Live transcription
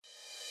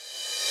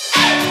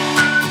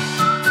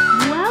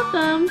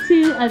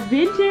to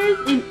Adventures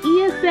in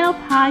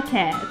ESL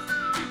Podcast,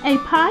 a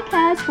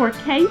podcast for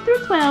K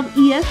through 12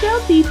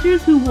 ESL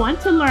teachers who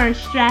want to learn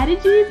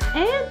strategies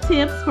and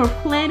tips for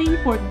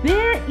planning for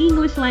their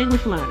English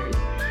language learners.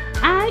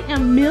 I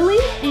am Millie,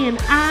 and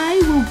I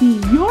will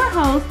be your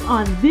host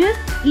on this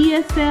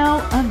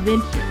ESL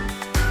adventure.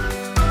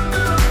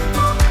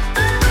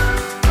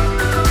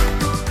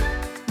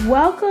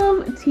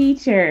 Welcome,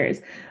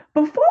 teachers.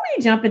 Before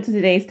we jump into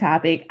today's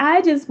topic,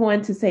 I just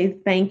want to say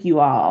thank you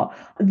all.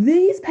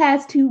 These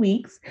past 2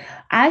 weeks,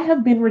 I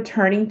have been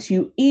returning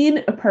to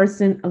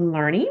in-person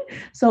learning.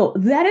 So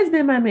that has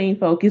been my main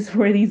focus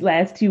for these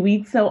last 2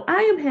 weeks. So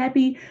I am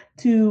happy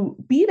to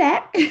be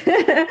back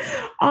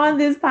on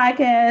this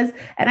podcast,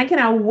 and I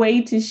cannot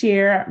wait to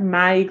share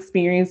my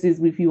experiences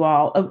with you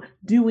all of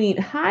doing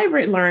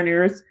hybrid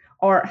learners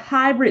or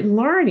hybrid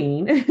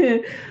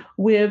learning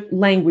with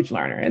language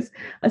learners.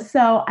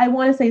 So I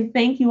want to say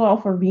thank you all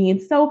for being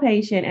so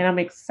patient, and I'm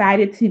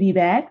excited to be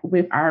back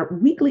with our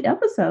weekly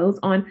episodes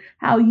on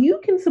how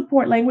you can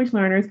support language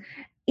learners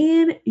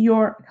in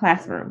your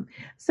classroom.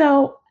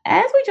 So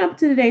as we jump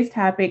to today's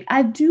topic,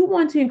 I do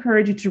want to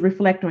encourage you to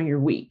reflect on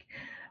your week.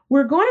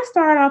 We're going to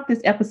start off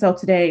this episode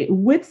today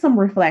with some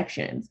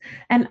reflections.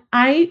 And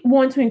I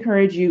want to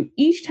encourage you,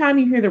 each time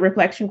you hear the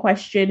reflection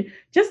question,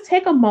 just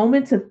take a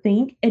moment to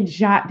think and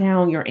jot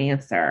down your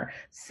answer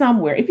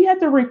somewhere. If you have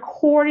to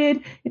record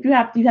it, if you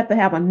have to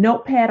have a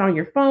notepad on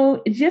your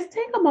phone, just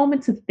take a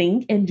moment to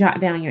think and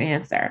jot down your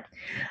answer.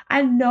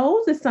 I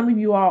know that some of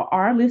you all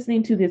are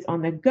listening to this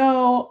on the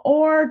go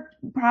or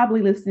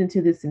probably listening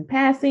to this in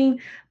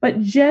passing,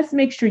 but just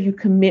make sure you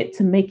commit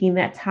to making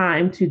that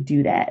time to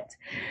do that.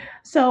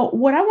 So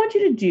what I want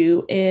you to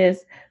do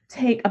is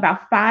take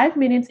about 5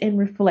 minutes and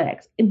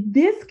reflect. And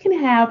this can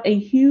have a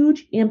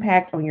huge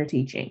impact on your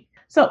teaching.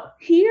 So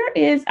here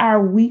is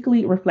our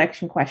weekly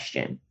reflection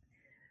question.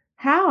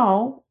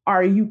 How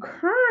are you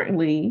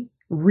currently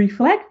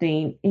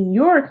reflecting in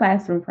your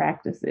classroom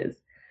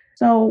practices?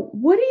 So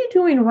what are you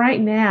doing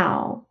right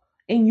now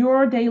in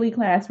your daily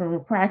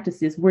classroom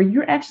practices where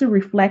you're actually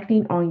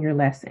reflecting on your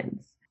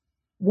lessons?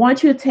 I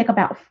want you to take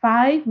about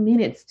 5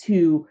 minutes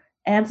to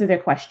answer their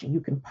question. You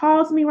can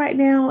pause me right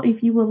now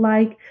if you would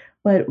like,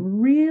 but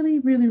really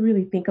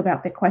think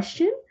about the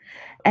question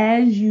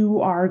as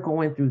you are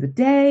going through the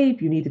day, if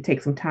you need to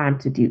take some time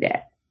to do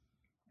that.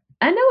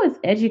 I know as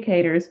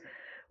educators,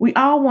 we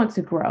all want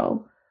to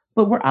grow,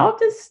 but we're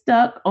often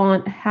stuck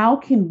on how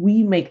can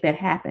we make that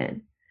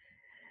happen.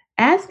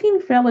 Asking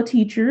fellow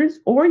teachers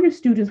or your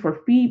students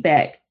for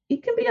feedback,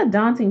 it can be a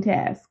daunting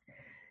task.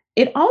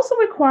 It also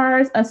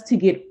requires us to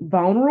get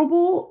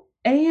vulnerable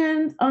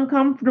and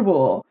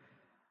uncomfortable.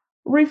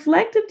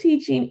 Reflective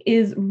teaching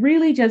is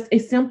really just a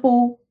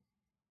simple,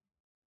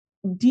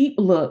 deep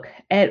look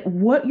at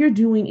what you're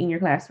doing in your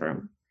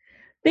classroom.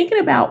 Thinking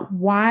about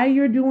why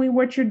you're doing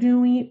what you're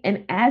doing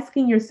and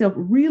asking yourself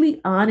really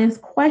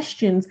honest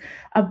questions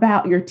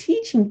about your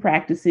teaching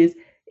practices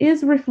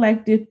is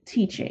reflective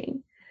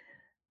teaching.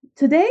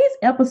 Today's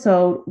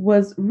episode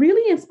was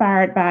really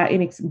inspired by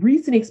a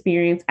recent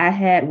experience I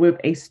had with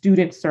a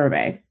student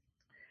survey.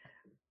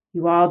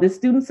 You all, this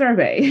student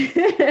survey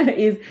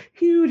is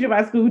huge in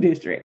my school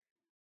district.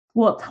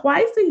 Well,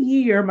 twice a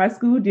year, my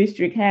school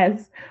district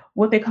has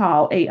what they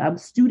call a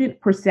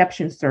student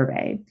perception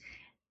survey.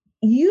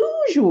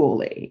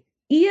 Usually,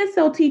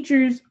 ESL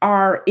teachers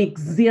are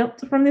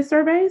exempt from this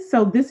survey.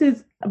 So this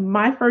is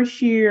my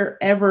first year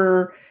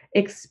ever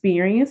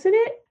experiencing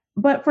it.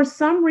 But for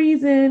some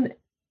reason,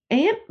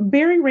 and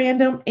very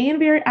random and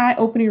very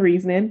eye-opening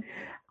reason,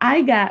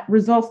 I got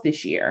results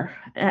this year.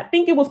 I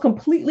think it was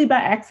completely by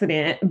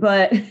accident,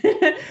 but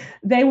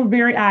they were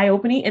very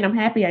eye-opening, and I'm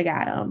happy I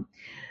got them.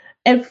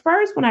 At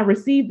first, when I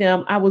received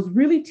them, I was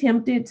really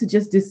tempted to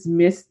just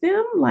dismiss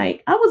them.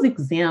 Like, I was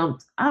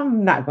exempt.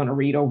 I'm not going to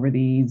read over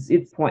these.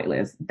 It's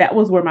pointless. That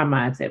was where my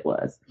mindset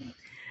was.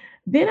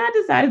 Then I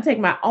decided to take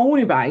my own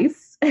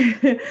advice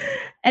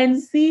and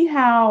see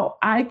how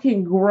I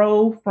can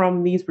grow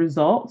from these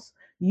results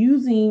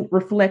using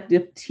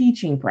reflective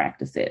teaching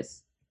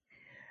practices.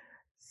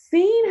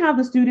 Seeing how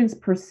the students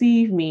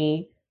perceive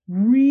me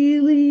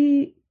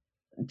really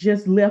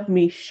just left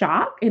me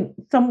shocked and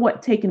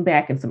somewhat taken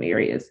back in some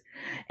areas,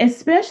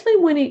 especially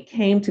when it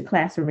came to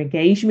classroom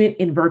engagement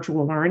in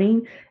virtual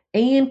learning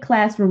and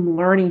classroom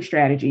learning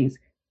strategies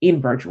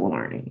in virtual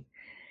learning.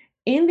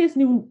 In this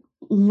new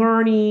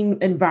learning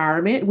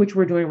environment, which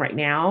we're doing right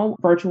now,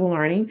 virtual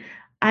learning,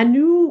 I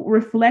knew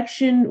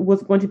reflection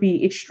was going to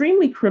be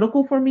extremely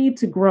critical for me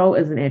to grow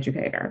as an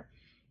educator.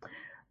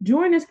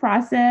 During this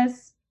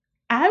process,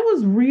 I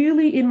was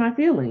really in my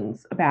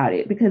feelings about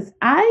it because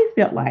I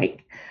felt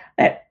like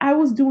that I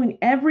was doing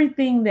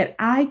everything that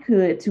I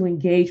could to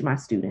engage my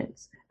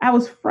students. I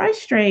was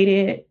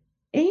frustrated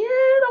and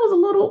I was a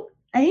little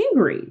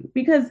angry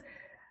because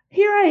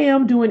here I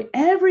am doing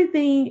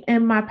everything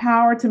in my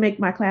power to make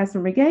my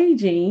classroom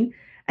engaging.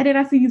 And then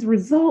I see these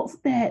results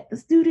that the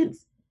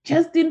students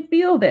just didn't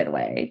feel that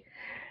way.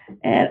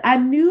 And I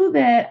knew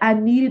that I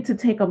needed to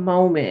take a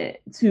moment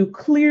to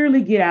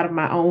clearly get out of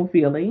my own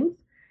feelings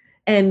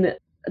and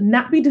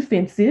not be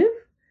defensive,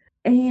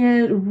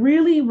 and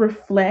really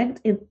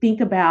reflect and think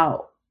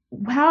about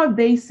how are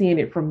they seeing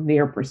it from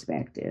their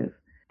perspective.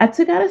 I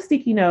took out a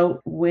sticky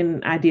note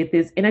when I did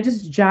this and I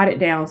just jotted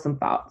down some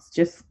thoughts,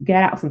 just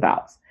got out some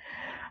thoughts.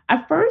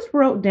 I first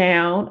wrote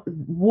down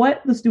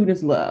what the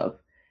students love,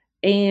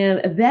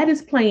 and that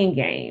is playing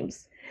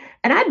games.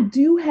 And I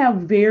do have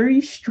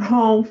very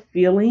strong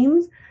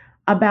feelings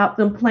about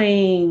them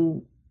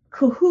playing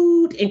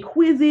Kahoot and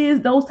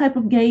quizzes, those type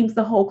of games,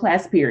 the whole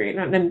class period.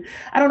 And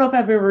I don't know if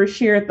I've ever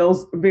shared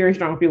those very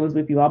strong feelings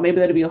with you all. Maybe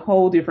that'll be a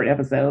whole different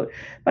episode.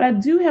 But I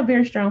do have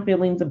very strong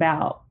feelings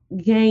about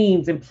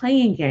games and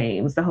playing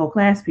games the whole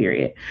class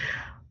period.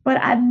 But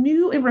I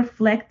knew in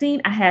reflecting,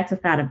 I had to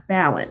find a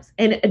balance.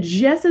 And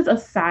just as a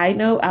side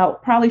note, I'll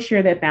probably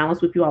share that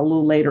balance with you all a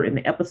little later in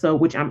the episode,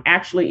 which I'm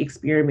actually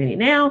experimenting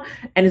now,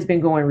 and it's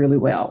been going really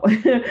well.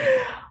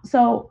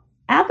 So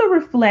after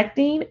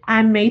reflecting,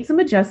 I made some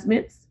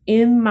adjustments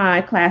in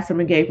my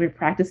classroom engagement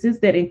practices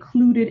that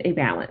included a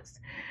balance.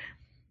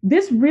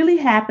 This really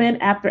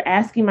happened after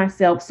asking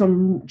myself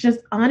some just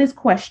honest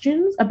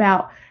questions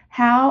about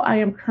how I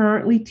am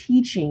currently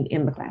teaching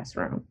in the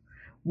classroom.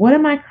 What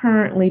am I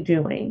currently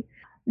doing?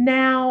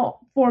 Now,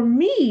 for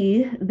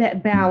me,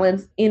 that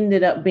balance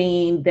ended up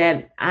being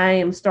that I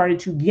am starting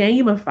to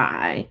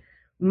gamify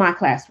my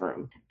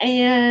classroom.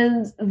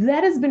 And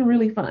that has been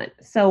really fun.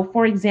 So,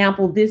 for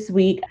example, this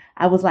week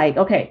I was like,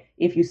 okay,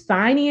 if you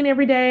sign in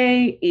every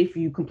day, if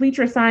you complete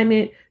your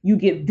assignment, you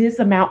get this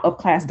amount of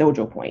Class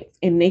Dojo points.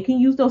 And they can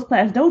use those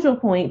Class Dojo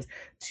points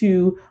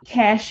to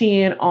cash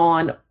in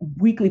on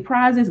weekly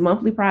prizes,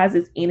 monthly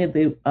prizes, end of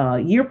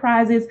the year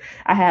prizes.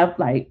 I have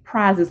like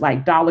prizes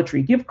like Dollar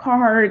Tree gift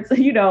cards, like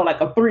a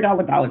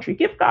 $3 Dollar Tree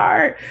gift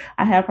card.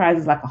 I have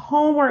prizes like a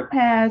homework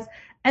pass.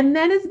 And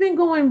that has been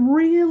going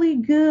really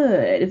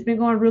good. It's been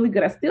going really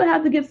good. I still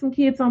have to get some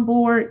kids on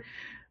board,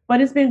 but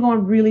it's been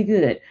going really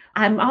good.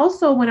 I'm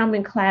also, when I'm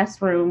in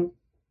classroom,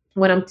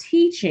 when I'm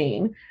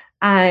teaching,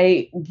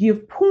 I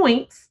give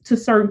points to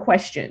certain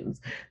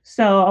questions.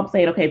 So I'm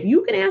saying, okay, if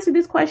you can answer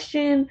this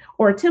question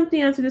or attempt to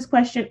answer this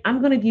question, I'm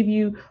going to give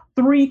you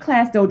 3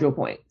 Class Dojo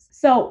points.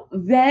 So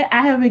that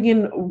I have,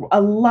 again,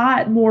 a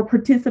lot more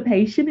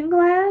participation in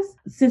class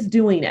since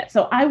doing it.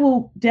 So I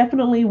will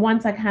definitely,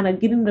 once I kind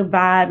of get in the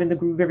vibe and the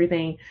groove of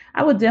everything,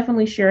 I will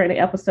definitely share in an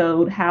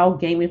episode how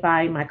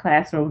gamifying my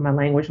classroom with my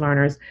language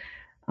learners,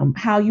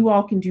 how you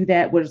all can do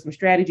that, what are some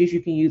strategies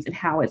you can use, and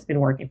how it's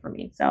been working for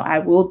me. So I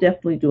will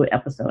definitely do an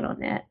episode on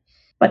that.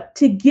 But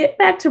to get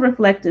back to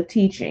reflective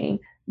teaching,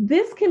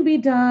 this can be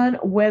done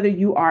whether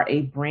you are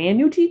a brand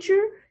new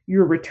teacher,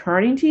 you're a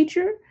returning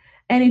teacher,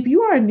 and if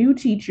you are a new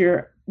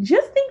teacher,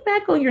 just think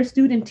back on your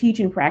student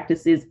teaching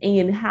practices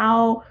and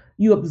how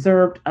you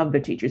observed other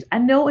teachers. I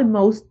know in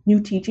most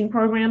new teaching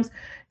programs,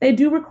 they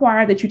do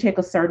require that you take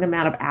a certain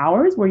amount of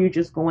hours where you're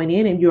just going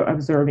in and you're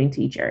observing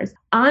teachers.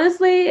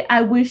 Honestly,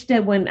 I wish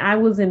that when I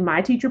was in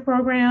my teacher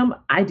program,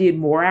 I did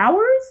more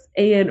hours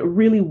and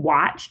really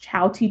watched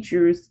how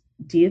teachers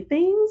did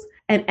things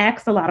and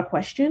asked a lot of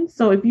questions.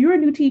 So if you're a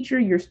new teacher,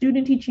 you're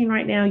student teaching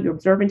right now, you're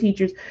observing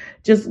teachers,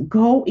 just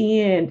go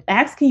in,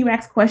 can you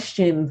ask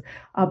questions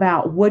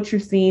about what you're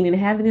seeing and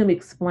having them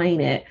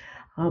explain it.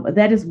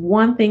 That is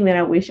one thing that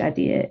I wish I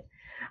did.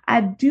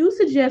 I do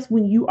suggest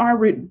when you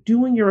are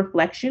doing your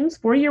reflections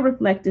for your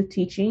reflective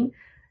teaching,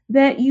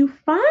 that you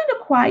find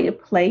a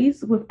quiet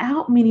place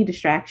without many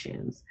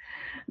distractions.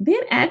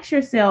 Then ask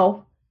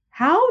yourself,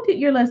 how did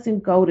your lesson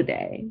go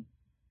today?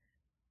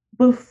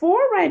 Before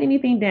writing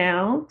anything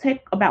down,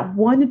 take about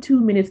 1 to 2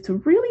 minutes to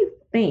really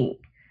think,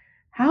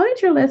 how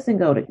did your lesson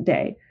go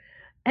today?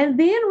 And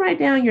then write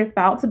down your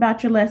thoughts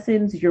about your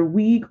lessons, your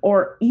week,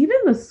 or even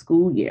the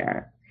school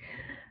year.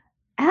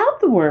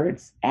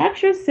 Afterwards,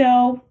 ask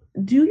yourself,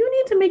 do you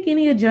need to make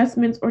any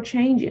adjustments or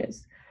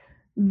changes?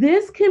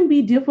 This can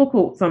be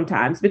difficult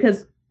sometimes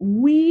because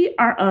we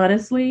are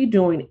honestly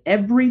doing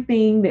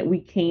everything that we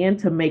can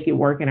to make it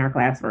work in our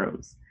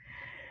classrooms.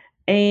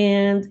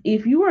 And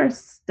if you are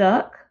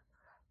stuck,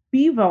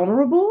 be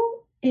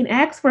vulnerable and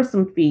ask for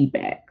some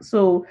feedback.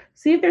 So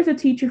see if there's a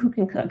teacher who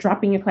can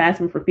drop in your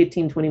classroom for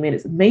 15, 20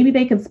 minutes. Maybe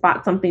they can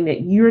spot something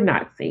that you're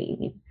not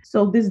seeing.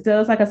 So this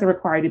does, like I said,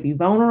 require you to be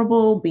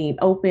vulnerable, being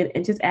open,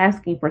 and just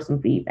asking for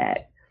some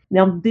feedback.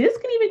 Now, this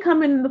can even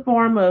come in the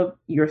form of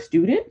your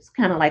students,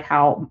 kind of like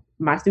how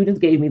my students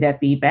gave me that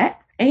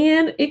feedback.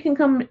 And it can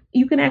come,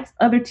 you can ask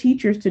other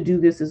teachers to do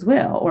this as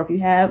well. Or if you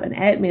have an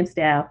admin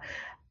staff,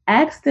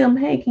 ask them,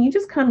 hey, can you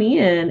just come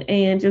in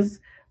and just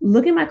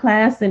look at my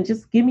class and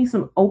just give me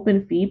some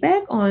open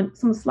feedback on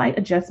some slight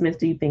adjustments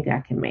do you think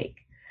I can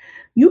make?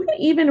 You can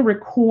even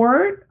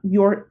record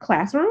your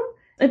classroom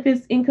if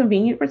it's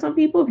inconvenient for some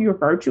people. If you're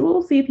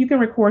virtual, see if you can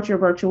record your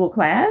virtual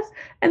class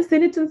and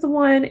send it to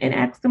someone and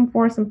ask them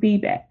for some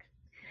feedback.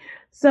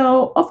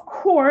 So, of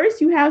course,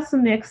 you have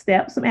some next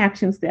steps, some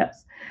action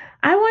steps.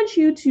 I want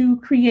you to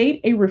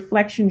create a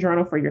reflection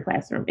journal for your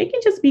classroom. It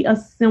can just be a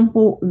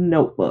simple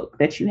notebook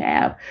that you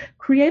have.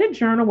 Create a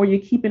journal where you're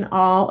keeping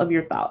all of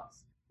your thoughts.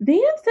 Then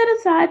set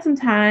aside some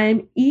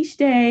time each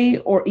day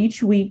or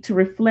each week to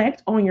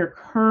reflect on your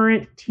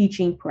current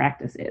teaching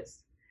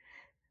practices.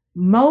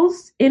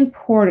 Most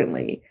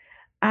importantly,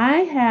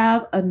 I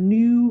have a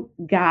new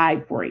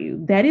guide for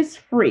you that is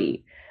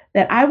free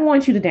that I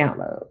want you to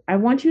download. I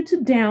want you to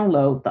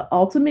download the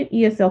Ultimate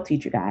ESL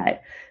Teacher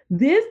Guide.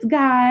 This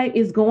guide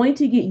is going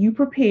to get you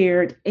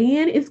prepared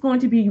and it's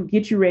going to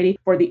get you ready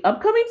for the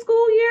upcoming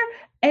school year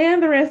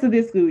and the rest of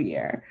this school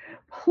year.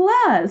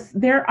 Plus,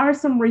 there are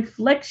some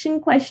reflection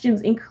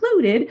questions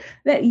included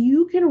that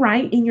you can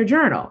write in your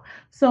journal.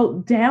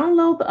 So,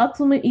 download the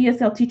Ultimate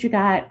ESL Teacher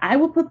Guide. I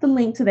will put the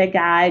link to that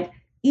guide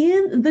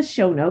in the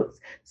show notes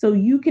so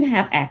you can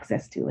have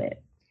access to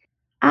it.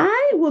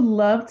 I would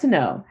love to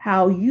know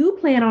how you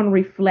plan on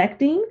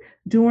reflecting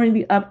during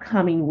the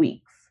upcoming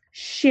weeks.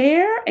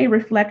 Share a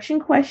reflection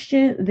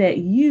question that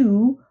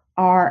you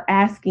are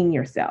asking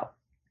yourself.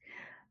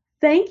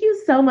 Thank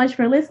you so much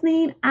for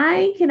listening.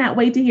 I cannot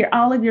wait to hear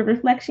all of your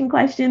reflection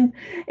questions.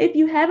 If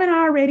you haven't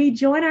already,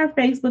 join our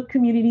Facebook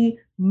community,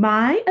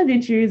 My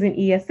Adventures in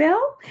ESL,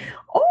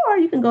 or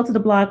you can go to the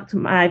blog to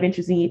My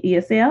Adventures in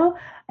ESL,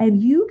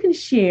 and you can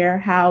share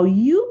how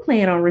you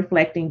plan on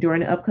reflecting during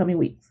the upcoming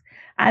weeks.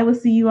 I will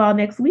see you all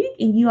next week,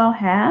 and you all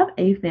have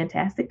a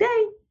fantastic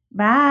day.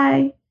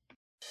 Bye.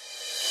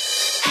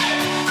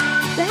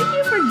 Thank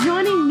you for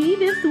joining me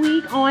this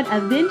week on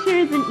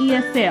Adventures in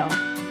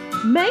ESL.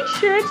 Make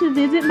sure to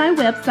visit my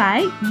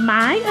website,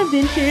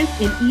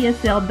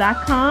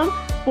 myadventuresinesl.com,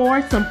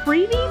 for some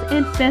freebies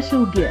and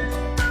special gifts.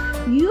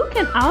 You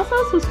can also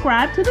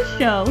subscribe to the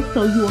show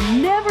so you'll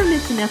never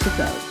miss an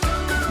episode.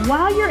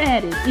 While you're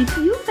at it, if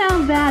you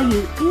found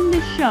value in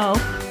this show,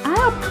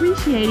 I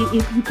appreciate it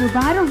if you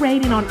provide a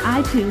rating on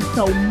iTunes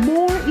so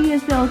more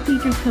ESL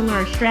teachers can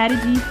learn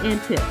strategies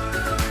and tips.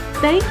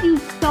 Thank you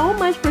so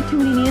much for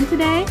tuning in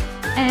today,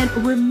 and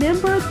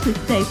remember to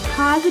stay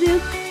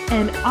positive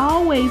and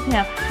always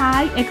have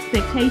high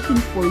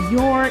expectations for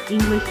your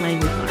English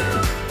language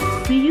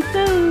learning. See you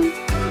soon.